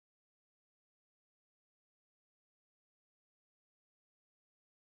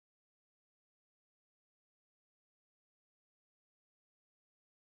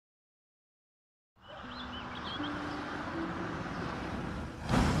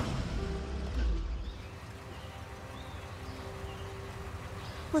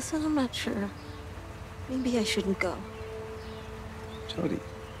Listen, I'm not sure. Maybe I shouldn't go. Jodie,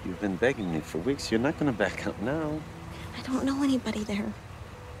 you've been begging me for weeks. You're not gonna back out now. I don't know anybody there.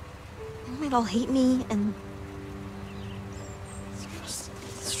 They might all hate me, and...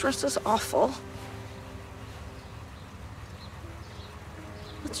 Stress is awful.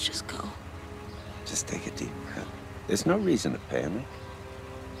 Let's just go. Just take a deep breath. There's no reason to panic.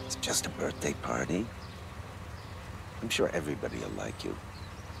 It's just a birthday party. I'm sure everybody will like you.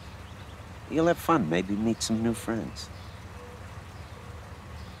 You'll have fun, maybe meet some new friends.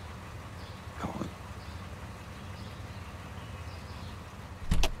 Go on.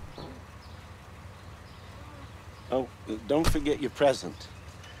 Oh, don't forget your present.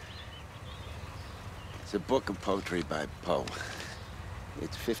 It's a book of poetry by Poe.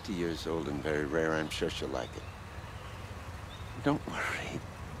 It's 50 years old and very rare. I'm sure she'll like it. Don't worry.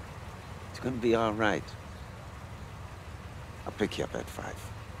 It's gonna be all right. I'll pick you up at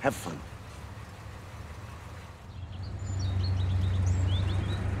 5. Have fun.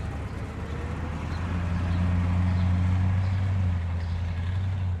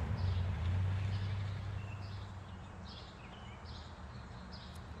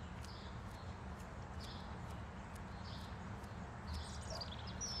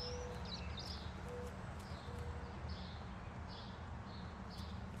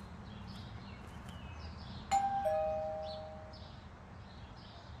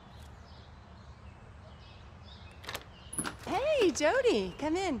 Hey, Jodie,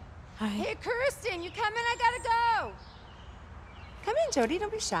 come in. Hi. Hey, Kirsten, you come in? I gotta go. Come in, Jodie,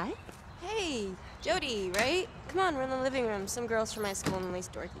 don't be shy. Hey, Jodie, right? Come on, we're in the living room. Some girls from my school and the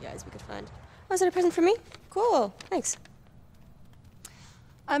least dorky guys we could find. Oh, is that a present for me? Cool, thanks.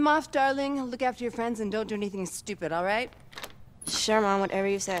 I'm off, darling. Look after your friends and don't do anything stupid, all right? Sure, Mom, whatever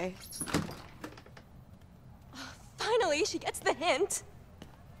you say. Oh, finally, she gets the hint.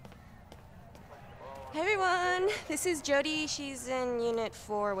 Hey, everyone. This is Jodie. She's in Unit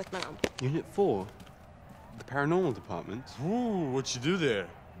 4 with Mom. Unit 4? The Paranormal Department? Ooh, what you do there?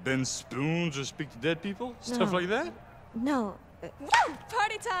 Bend spoons or speak to dead people? Stuff like that? No. Woo!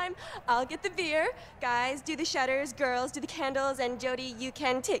 Party time! I'll get the beer. Guys, do the shutters. Girls, do the candles. And Jodie, you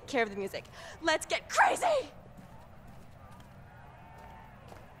can take care of the music. Let's get crazy!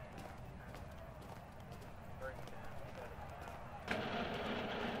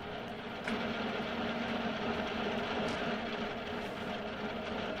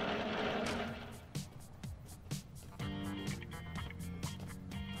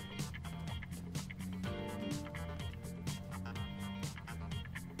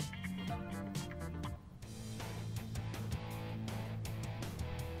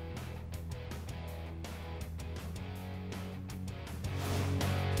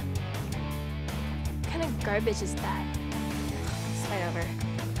 What kind of garbage is that? Slide over.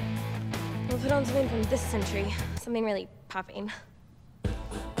 We'll put on something from this century. Something really popping.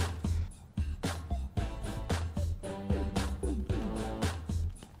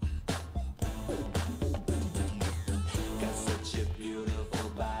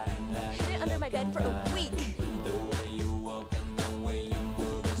 Hid it under my bed for a week.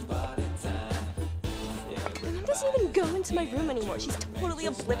 My mom doesn't even go into my room anymore. She's totally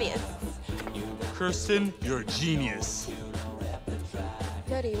oblivious. Kirsten, you're a genius.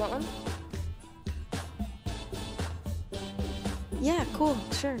 Jodie, you want one? Yeah, cool,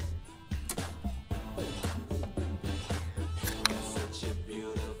 sure.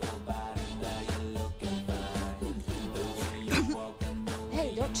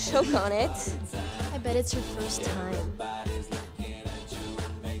 Hey, don't choke on it. I bet it's your first time.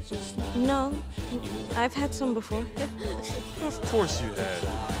 No, I've had some before. Of course you had.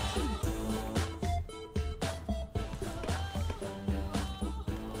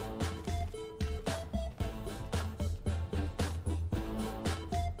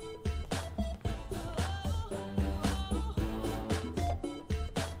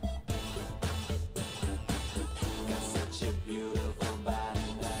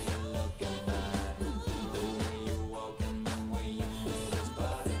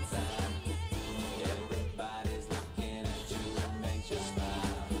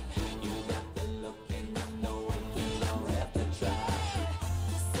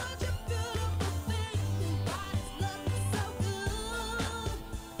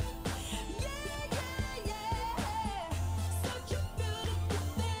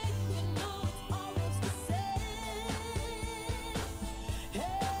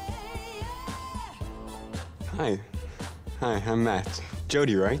 Hi. Hi, I'm Matt.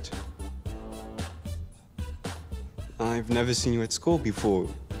 Jodie, right? I've never seen you at school before.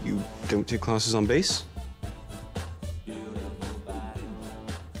 You don't do classes on bass?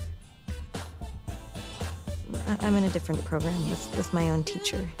 I'm in a different program with my own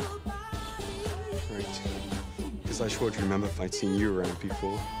teacher. Right. Because I sure do remember if I'd seen you around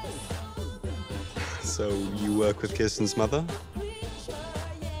before. So, you work with Kirsten's mother?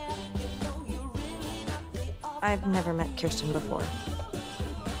 I've never met Kirsten before.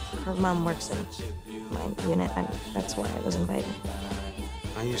 Her mom works in my unit, and that's why I was invited.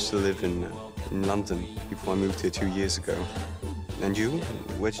 I used to live in London before I moved here 2 years ago. And you?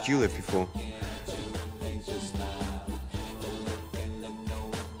 Where did you live before?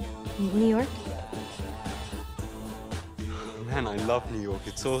 New York? Man, I love New York.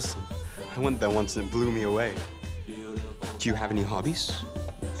 It's awesome. I went there once and it blew me away. Do you have any hobbies?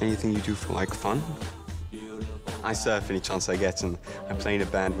 Anything you do for, like, fun? I surf any chance I get, and I play in a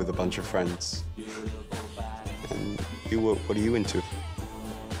band with a bunch of friends. And you, what are you into?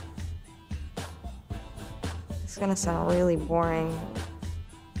 It's gonna sound really boring.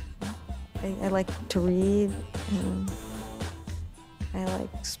 I like to read, and I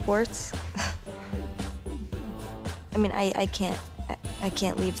like sports. I mean, I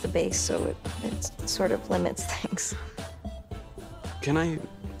can't leave the base, so it sort of limits things. Can I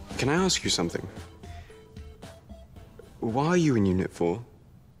ask you something? Why are you in Unit 4?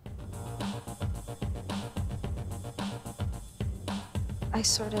 I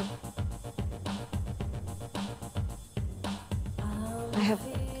have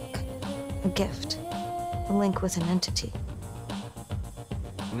a gift, a link with an entity.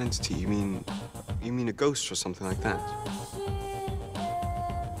 An entity? You mean a ghost or something like that?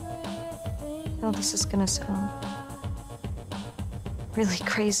 Oh, this is gonna sound really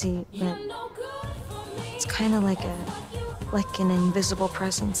crazy, but it's kind of like an invisible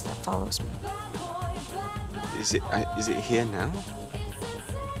presence that follows me. Is it here now?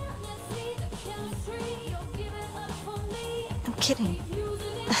 I'm kidding.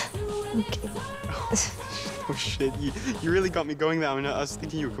 I'm kidding. Oh shit, you really got me going there. I mean, I was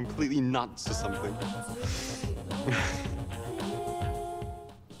thinking you were completely nuts or something.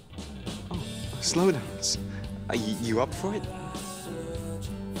 Oh, slow dance. Are you up for it?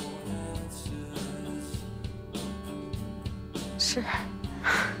 Sure.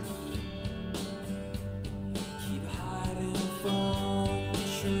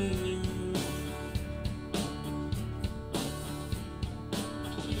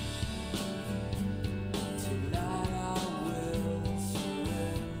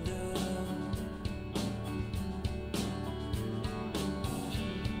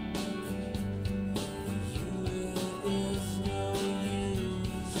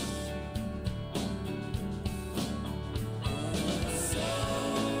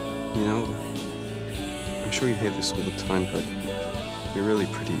 You know, I'm sure you hear this all the time, but you're really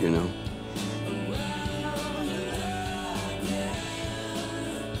pretty, you know.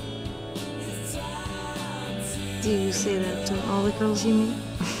 Do you say that to all the girls you meet?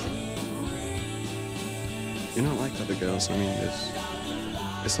 You're not like other girls. I mean,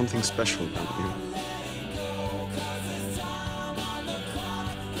 there's something special about you.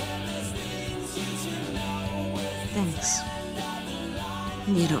 Thanks.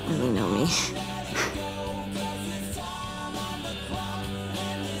 You don't really know me.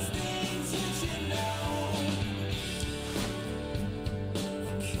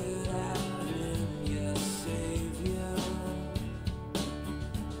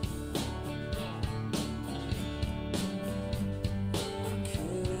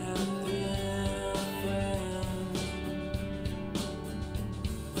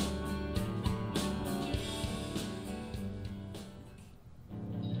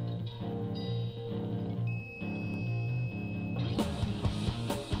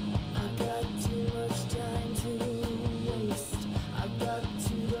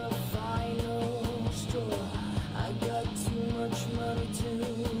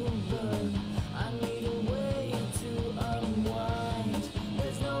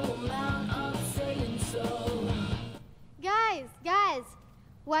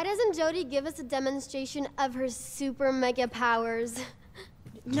 Why doesn't Jodie give us a demonstration of her super mega powers?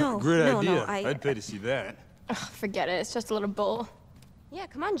 No, Great idea. No, I'd pay to see that. Ugh, forget it. It's just a little bull. Yeah,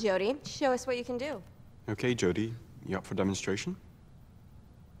 come on, Jodie. Show us what you can do. Okay, Jodie, you up for demonstration?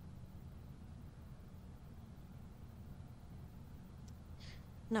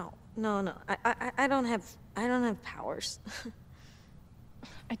 No. I don't have powers.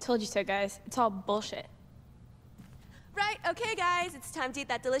 I told you so, guys. It's all bullshit. Right, okay, guys. It's time to eat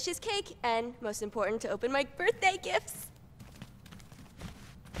that delicious cake, and most important, to open my birthday gifts.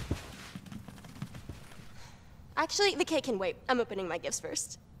 Actually, the cake can wait. I'm opening my gifts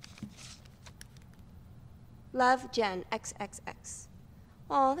first. Love, Jen, XXX.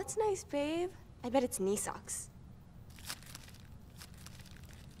 Oh, that's nice, babe. I bet it's knee socks.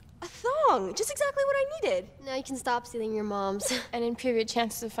 song. Just exactly what I needed. Now you can stop stealing your mom's. And improve your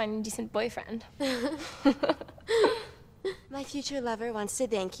chances of finding a decent boyfriend. My future lover wants to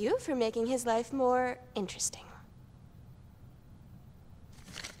thank you for making his life more interesting.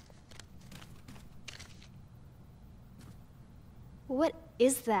 What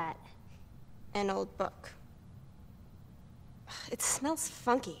is that? An old book. It smells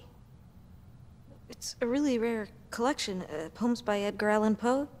funky. It's a really rare collection. Poems by Edgar Allan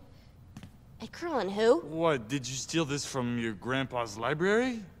Poe. Edgar Allan who? What, did you steal this from your grandpa's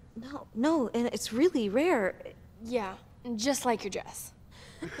library? No, and it's really rare. Yeah, just like your dress.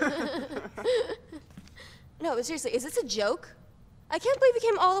 No, but seriously, is this a joke? I can't believe you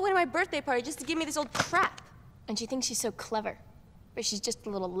came all the way to my birthday party just to give me this old crap. And she thinks she's so clever. But she's just a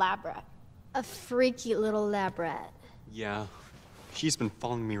little lab rat. A freaky little lab rat. Yeah. She's been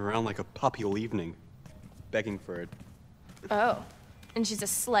following me around like a puppy all evening, begging for it. Oh, and she's a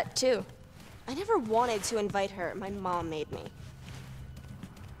slut too. I never wanted to invite her. My mom made me.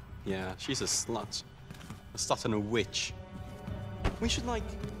 Yeah, she's a slut. A slut and a witch. We should, like,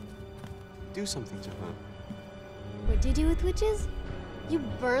 do something to her. What do you do with witches? You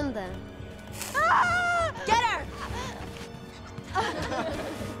burn them. Ah! Get her!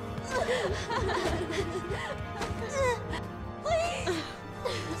 Please!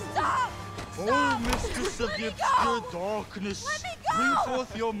 Stop! Oh, mistress of the obscure darkness, bring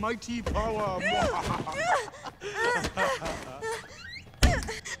forth your mighty power.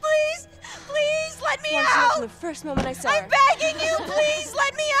 Please! Please let me out! From the first moment I saw her. I'm begging you! Please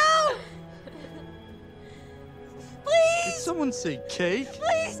let me out! Please! Did someone say cake?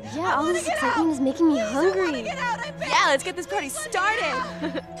 Please! Yeah, all this excitement is making me hungry. Get out, I'm begging. Yeah, let's get this party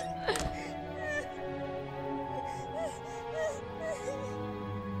started!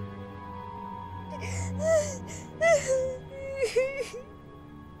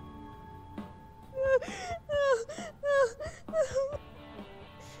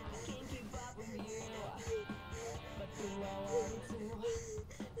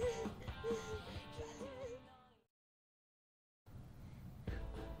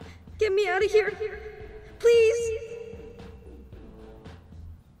 Get me out of here, please.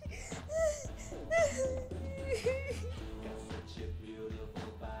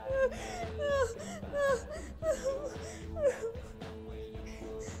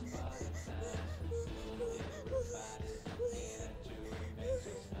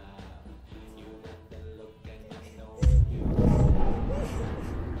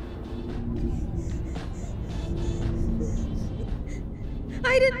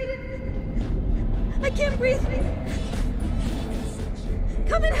 Aiden! I can't breathe!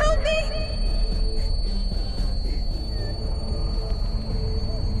 Come and help me!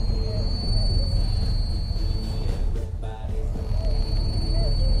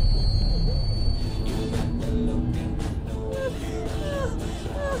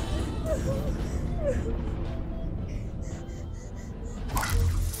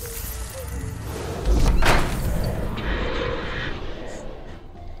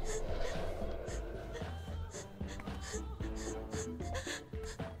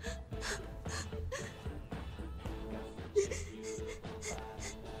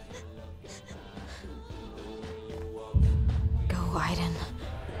 Aiden.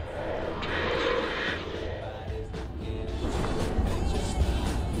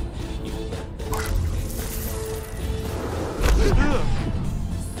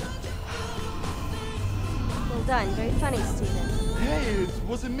 Well done. Very funny, Steven. Hey, it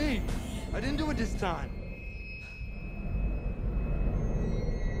wasn't me. I didn't do it this time.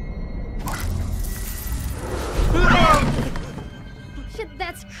 Shit,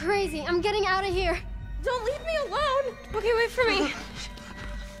 that's crazy. I'm getting out of here. Don't leave me alone! Okay, wait for me.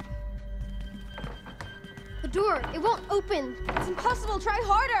 The door, it won't open. It's impossible. Try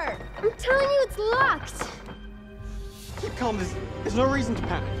harder. I'm telling you, it's locked. Calm, there's no reason to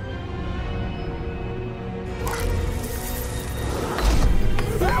panic.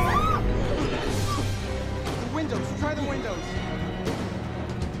 The windows, try the windows.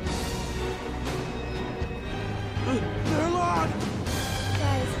 They're locked!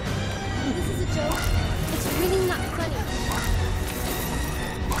 Guys, this is a joke. It's really not funny.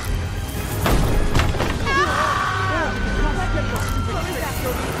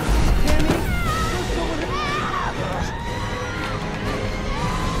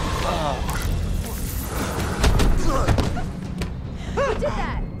 Who did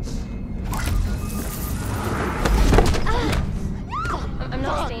that? I'm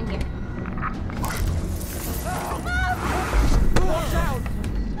not staying here. Watch out!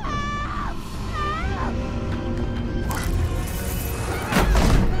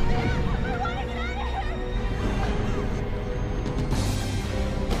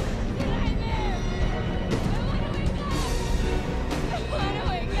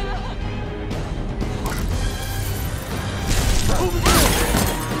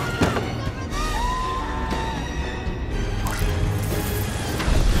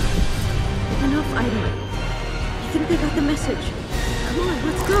 Aiden. I think they got the message. Come on,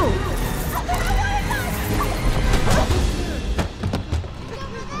 let's go.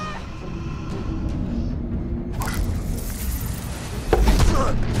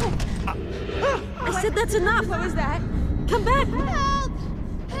 I said that's enough. What was that? Come back. Help!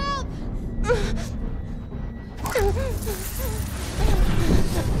 Help!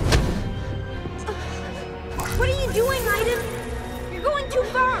 What are you doing, Aiden? You're going too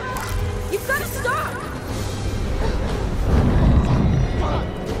far. You've got to stop.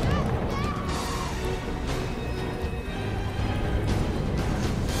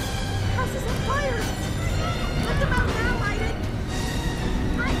 House is on fire. Let them out now, Aiden.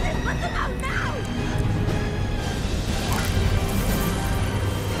 Aiden, let them out now.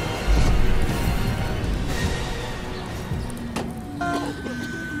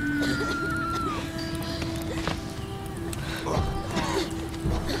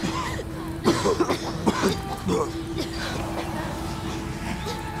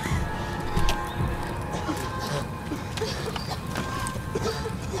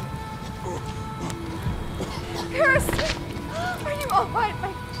 Kirsty! Are you alright?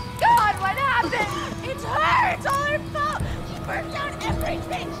 My God, what happened? It's her! It's all her fault! She burnt down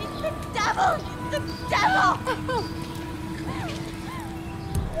everything! She's the devil! She's the devil!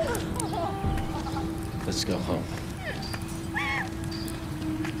 Let's go home.